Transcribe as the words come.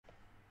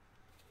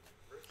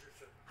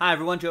Hi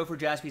everyone, Joe for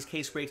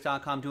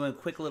JaspysCaseBreaks.com doing a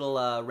quick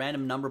little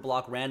random number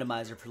block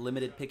randomizer for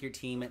limited pick your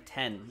team at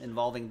 10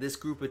 involving this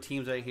group of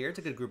teams right here. It's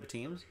a good group of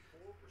teams.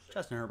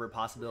 Justin Herbert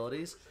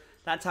possibilities.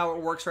 That's how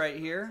it works right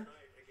here.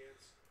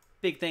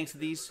 Big thanks to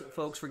these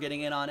folks for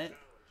getting in on it.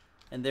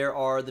 And there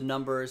are the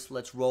numbers.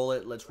 Let's roll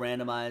it. Let's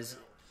randomize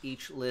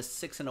each list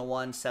 6 and a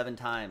 1 7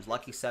 times.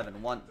 Lucky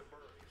 7. 1,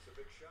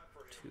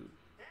 2,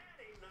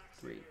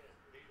 3.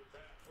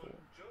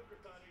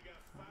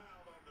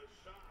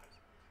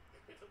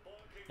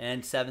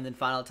 And 7th and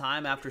final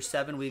time. After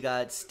 7, we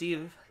got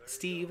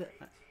Steve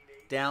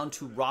down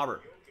to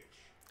Robert.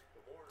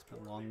 It's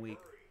been a long week.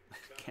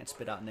 Can't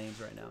spit out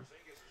names right now.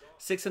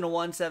 6 and a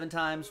 1 7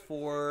 times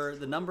for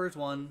the numbers.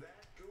 1,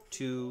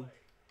 2,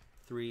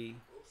 3,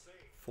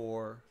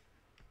 4,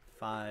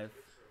 5,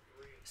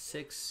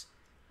 6,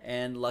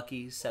 and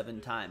lucky 7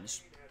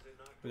 times.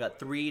 We got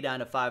 3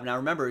 down to 5. Now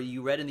remember,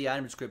 you read in the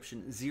item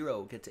description,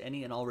 0 gets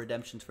any and all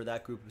redemptions for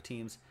that group of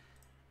teams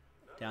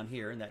down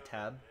here in that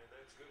tab,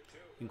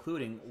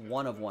 including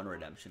 1 of 1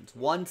 redemptions.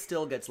 1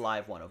 still gets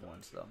live 1 of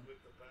 1s though.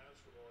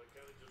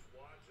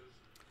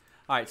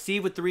 All right,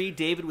 Steve with 3,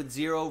 David with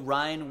 0,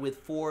 Ryan with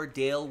 4,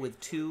 Dale with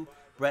 2,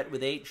 Brett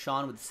with 8,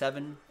 Sean with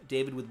 7,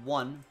 David with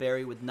 1,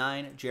 Barry with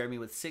 9, Jeremy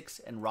with 6,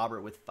 and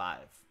Robert with 5.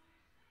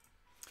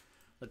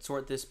 Let's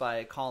sort this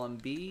by column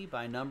B,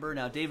 by number.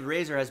 Now, David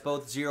Razor has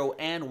both 0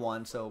 and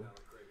 1, so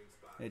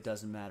it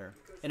doesn't matter.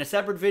 In a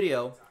separate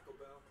video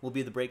will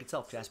be the break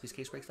itself,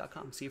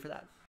 JaspysCaseBreaks.com. See you for that.